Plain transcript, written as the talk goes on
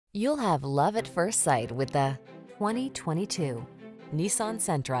You'll have love at first sight with the 2022 Nissan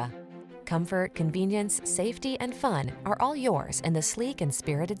Sentra. Comfort, convenience, safety, and fun are all yours in the sleek and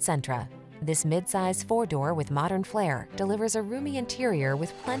spirited Sentra. This midsize four-door with modern flair delivers a roomy interior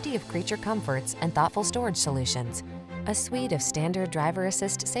with plenty of creature comforts and thoughtful storage solutions, a suite of standard driver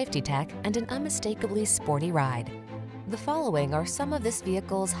assist safety tech, and an unmistakably sporty ride. The following are some of this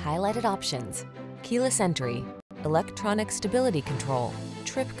vehicle's highlighted options: keyless entry, electronic stability control,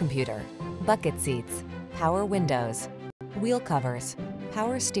 trip computer, bucket seats, power windows, wheel covers,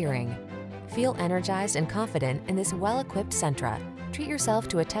 power steering. Feel energized and confident in this well-equipped Sentra. Treat yourself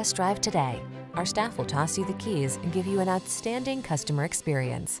to a test drive today. Our staff will toss you the keys and give you an outstanding customer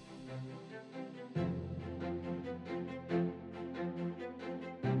experience.